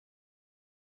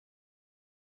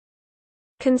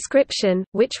 Conscription,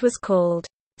 which was called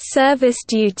service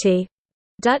duty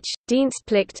Dutch,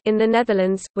 dienstplicht in the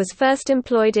Netherlands, was first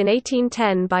employed in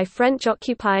 1810 by French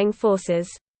occupying forces.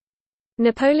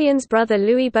 Napoleon's brother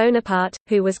Louis Bonaparte,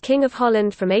 who was King of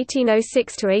Holland from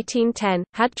 1806 to 1810,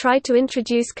 had tried to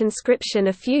introduce conscription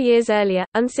a few years earlier,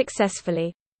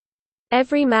 unsuccessfully.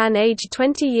 Every man aged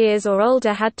 20 years or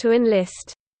older had to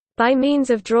enlist. By means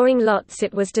of drawing lots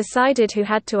it was decided who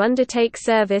had to undertake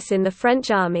service in the French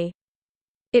army.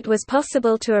 It was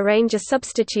possible to arrange a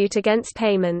substitute against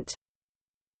payment.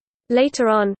 Later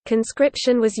on,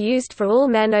 conscription was used for all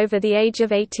men over the age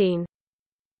of 18.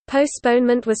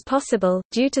 Postponement was possible,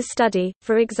 due to study,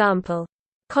 for example.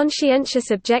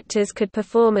 Conscientious objectors could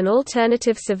perform an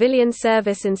alternative civilian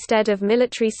service instead of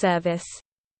military service.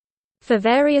 For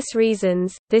various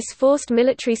reasons, this forced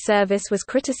military service was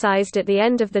criticized at the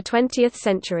end of the 20th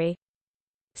century.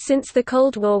 Since the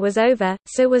Cold War was over,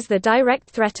 so was the direct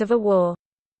threat of a war.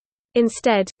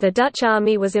 Instead, the Dutch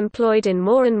army was employed in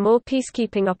more and more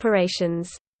peacekeeping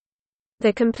operations.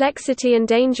 The complexity and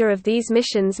danger of these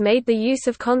missions made the use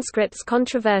of conscripts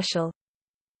controversial.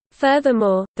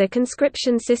 Furthermore, the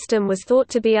conscription system was thought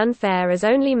to be unfair as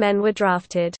only men were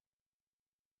drafted.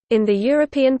 In the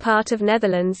European part of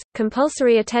Netherlands,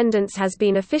 compulsory attendance has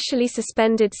been officially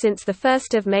suspended since 1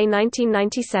 May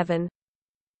 1997.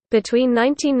 Between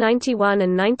 1991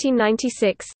 and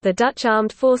 1996, the Dutch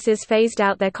armed forces phased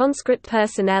out their conscript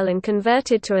personnel and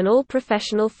converted to an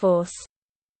all-professional force.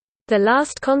 The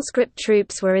last conscript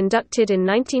troops were inducted in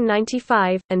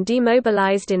 1995, and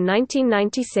demobilized in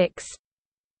 1996.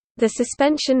 The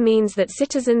suspension means that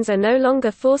citizens are no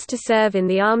longer forced to serve in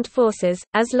the armed forces,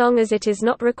 as long as it is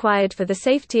not required for the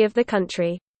safety of the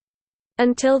country.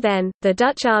 Until then, the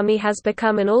Dutch army has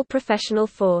become an all-professional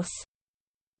force.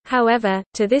 However,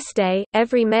 to this day,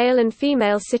 every male and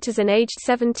female citizen aged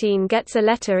 17 gets a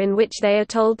letter in which they are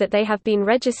told that they have been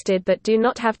registered but do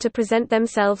not have to present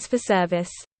themselves for service.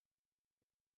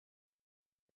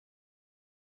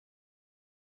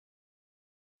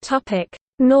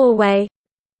 Norway.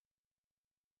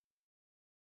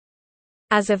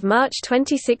 As of March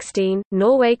 2016,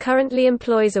 Norway currently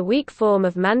employs a weak form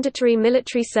of mandatory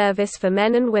military service for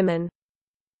men and women.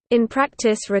 In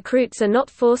practice, recruits are not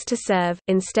forced to serve,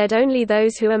 instead only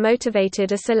those who are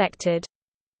motivated are selected.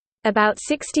 About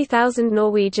 60,000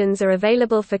 Norwegians are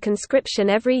available for conscription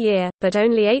every year, but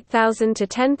only 8,000 to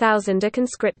 10,000 are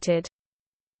conscripted.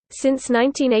 Since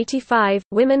 1985,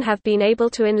 women have been able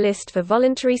to enlist for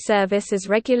voluntary service as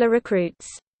regular recruits.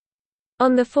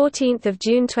 On 14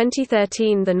 June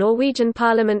 2013 the Norwegian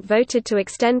Parliament voted to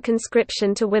extend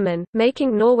conscription to women,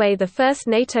 making Norway the first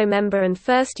NATO member and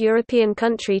first European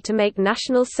country to make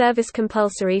national service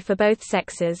compulsory for both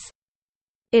sexes.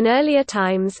 In earlier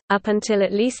times, up until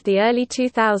at least the early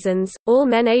 2000s, all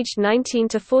men aged 19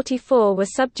 to 44 were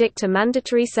subject to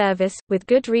mandatory service, with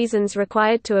good reasons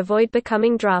required to avoid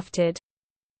becoming drafted.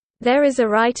 There is a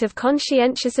right of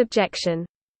conscientious objection.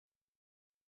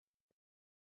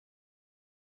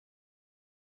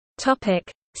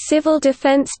 Civil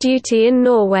defense duty in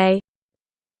Norway.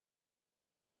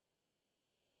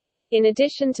 In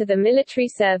addition to the military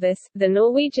service, the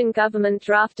Norwegian government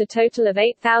drafted a total of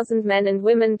 8,000 men and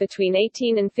women between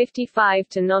 18 and 55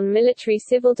 to non-military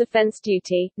civil defense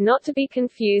duty, not to be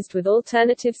confused with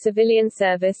alternative civilian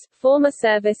service. Former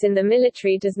service in the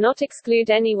military does not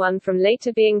exclude anyone from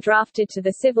later being drafted to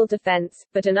the civil defense,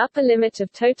 but an upper limit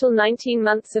of total 19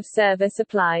 months of service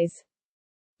applies.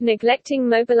 Neglecting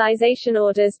mobilization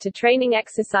orders to training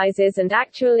exercises and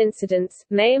actual incidents,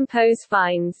 may impose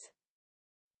fines.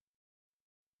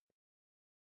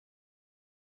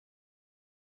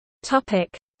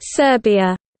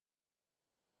 Serbia.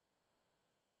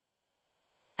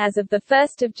 As of 1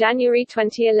 January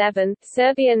 2011,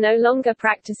 Serbia no longer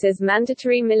practices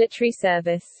mandatory military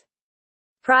service.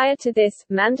 Prior to this,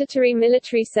 mandatory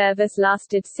military service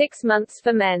lasted 6 months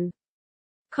for men.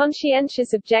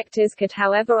 Conscientious objectors could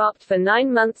however opt for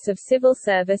 9 months of civil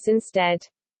service instead.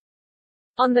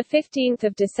 On 15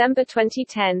 December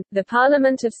 2010, the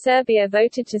Parliament of Serbia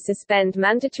voted to suspend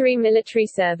mandatory military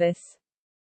service.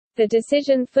 The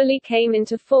decision fully came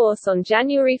into force on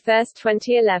January 1,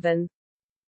 2011.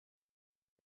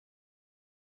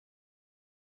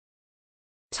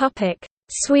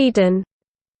 Sweden.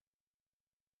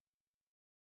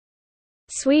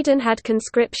 Sweden had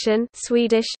conscription,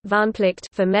 Swedish, värnplikt,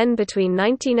 for men between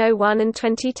 1901 and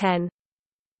 2010.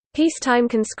 Peacetime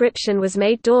conscription was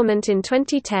made dormant in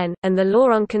 2010, and the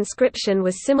law on conscription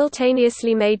was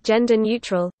simultaneously made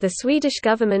gender-neutral. The Swedish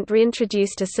government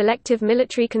reintroduced a selective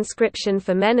military conscription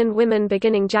for men and women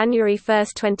beginning January 1,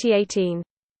 2018.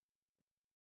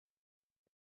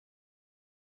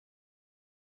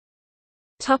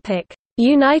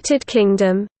 United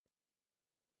Kingdom.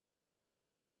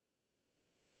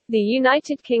 The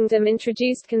United Kingdom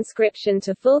introduced conscription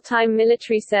to full-time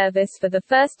military service for the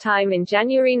first time in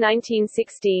January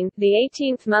 1916, the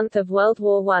 18th month of World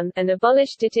War I, and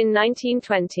abolished it in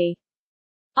 1920.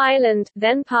 Ireland,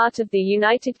 then part of the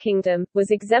United Kingdom,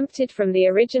 was exempted from the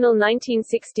original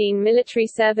 1916 military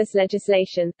service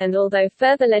legislation, and although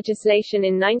further legislation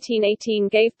in 1918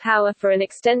 gave power for an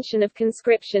extension of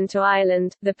conscription to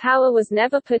Ireland, the power was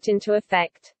never put into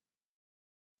effect.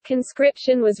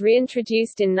 Conscription was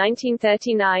reintroduced in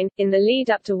 1939, in the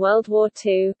lead-up to World War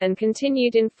II, and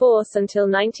continued in force until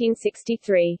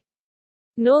 1963.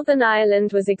 Northern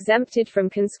Ireland was exempted from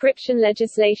conscription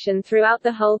legislation throughout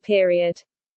the whole period.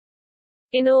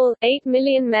 In all, 8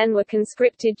 million men were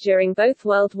conscripted during both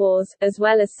World Wars, as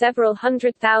well as several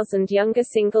 100,000 younger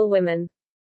single women.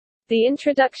 The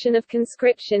introduction of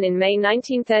conscription in May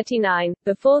 1939,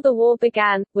 before the war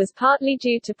began, was partly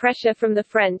due to pressure from the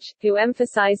French, who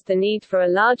emphasized the need for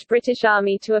a large British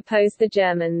army to oppose the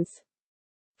Germans.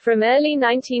 From early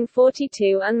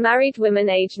 1942, unmarried women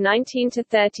aged 19 to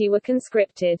 30 were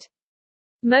conscripted.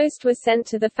 Most were sent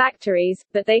to the factories,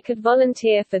 but they could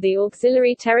volunteer for the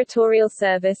Auxiliary Territorial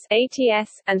Service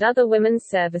 (ATS) and other women's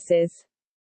services.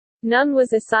 None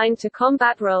was assigned to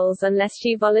combat roles unless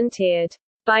she volunteered.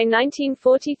 By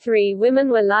 1943,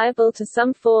 women were liable to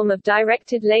some form of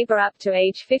directed labor up to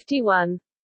age 51.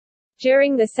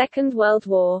 During the Second World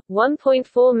War,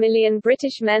 1.4 million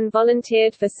British men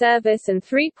volunteered for service and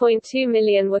 3.2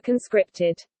 million were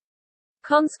conscripted.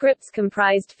 Conscripts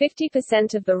comprised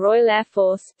 50% of the Royal Air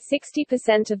Force,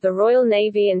 60% of the Royal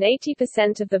Navy and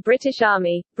 80% of the British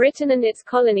Army. Britain and its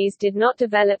colonies did not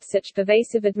develop such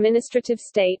pervasive administrative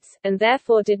states, and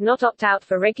therefore did not opt out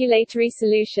for regulatory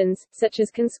solutions, such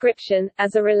as conscription,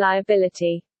 as a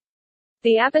reliability.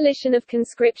 The abolition of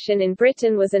conscription in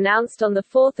Britain was announced on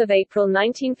 4 April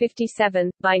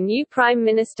 1957, by new Prime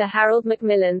Minister Harold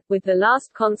Macmillan, with the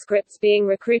last conscripts being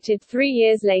recruited 3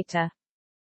 years later.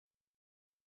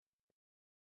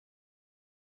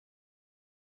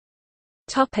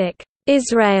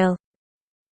 Israel.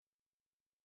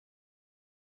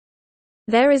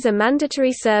 There is a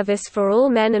mandatory service for all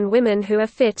men and women who are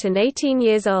fit and 18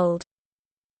 years old.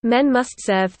 Men must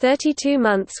serve 32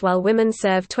 months while women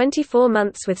serve 24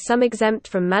 months with some exempt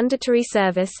from mandatory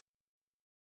service.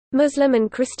 Muslim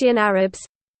and Christian Arabs.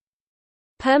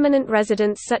 Permanent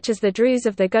residents such as the Druze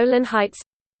of the Golan Heights.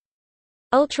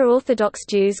 Ultra-Orthodox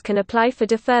Jews can apply for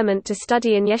deferment to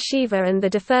study in yeshiva and the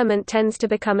deferment tends to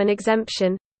become an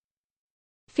exemption.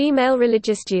 Female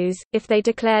religious Jews, if they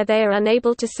declare they are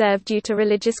unable to serve due to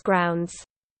religious grounds.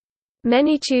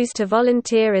 Many choose to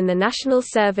volunteer in the National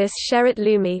Service Sheret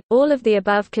Leumi. All of the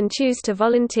above can choose to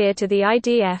volunteer to the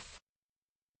IDF.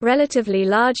 Relatively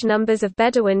large numbers of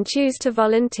Bedouin choose to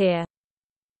volunteer.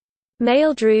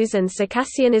 Male Druze and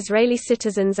Circassian Israeli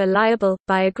citizens are liable,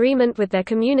 by agreement with their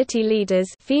community leaders.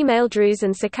 Female Druze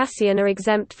and Circassian are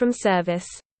exempt from service.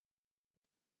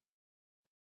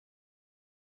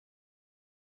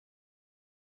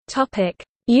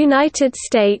 United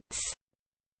States.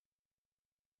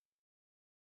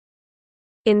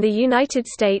 In the United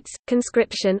States,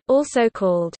 conscription, also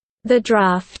called the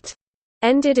draft,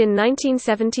 ended in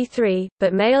 1973,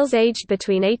 but males aged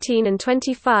between 18 and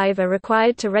 25 are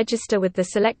required to register with the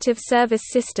Selective Service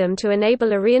System to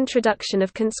enable a reintroduction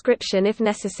of conscription if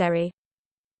necessary.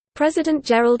 President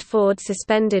Gerald Ford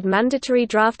suspended mandatory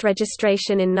draft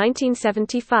registration in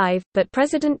 1975, but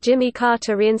President Jimmy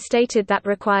Carter reinstated that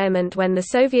requirement when the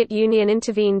Soviet Union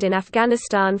intervened in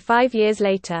Afghanistan 5 years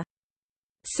later.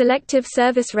 Selective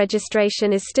service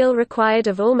registration is still required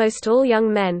of almost all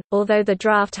young men, although the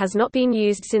draft has not been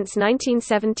used since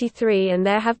 1973 and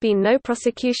there have been no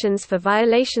prosecutions for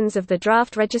violations of the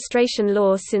draft registration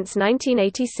law since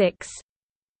 1986.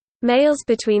 Males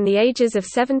between the ages of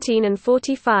 17 and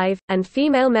 45, and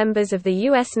female members of the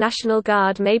U.S. National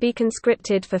Guard may be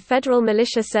conscripted for federal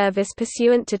militia service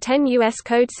pursuant to 10 U.S.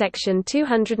 Code Section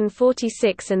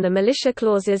 246 and the militia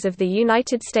clauses of the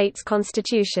United States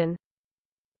Constitution.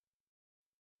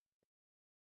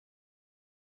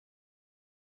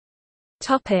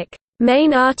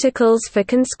 Main articles for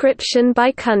conscription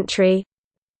by country.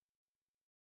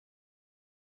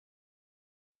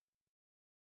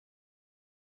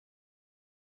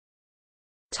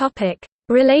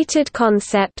 Related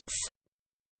concepts.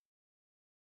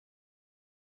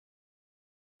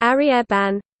 Arrière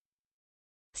ban,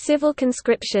 civil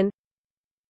conscription,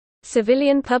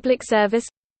 civilian public service,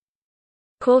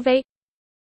 corvée,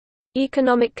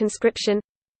 economic conscription,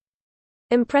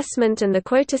 impressment and the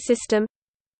quota system,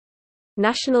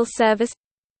 national service,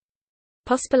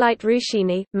 Pospolite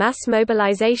Ruszenie, mass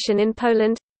mobilization in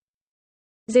Poland.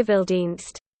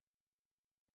 Zivildienst.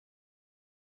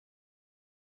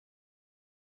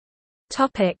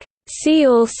 See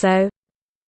also: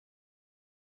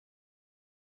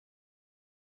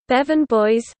 Bevan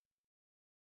Boys,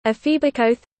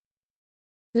 Ephebic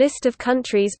List of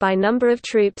countries by number of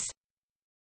troops,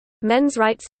 Men's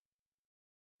rights,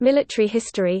 Military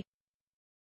history,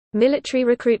 Military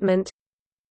recruitment,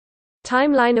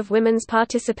 Timeline of women's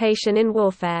participation in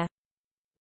warfare.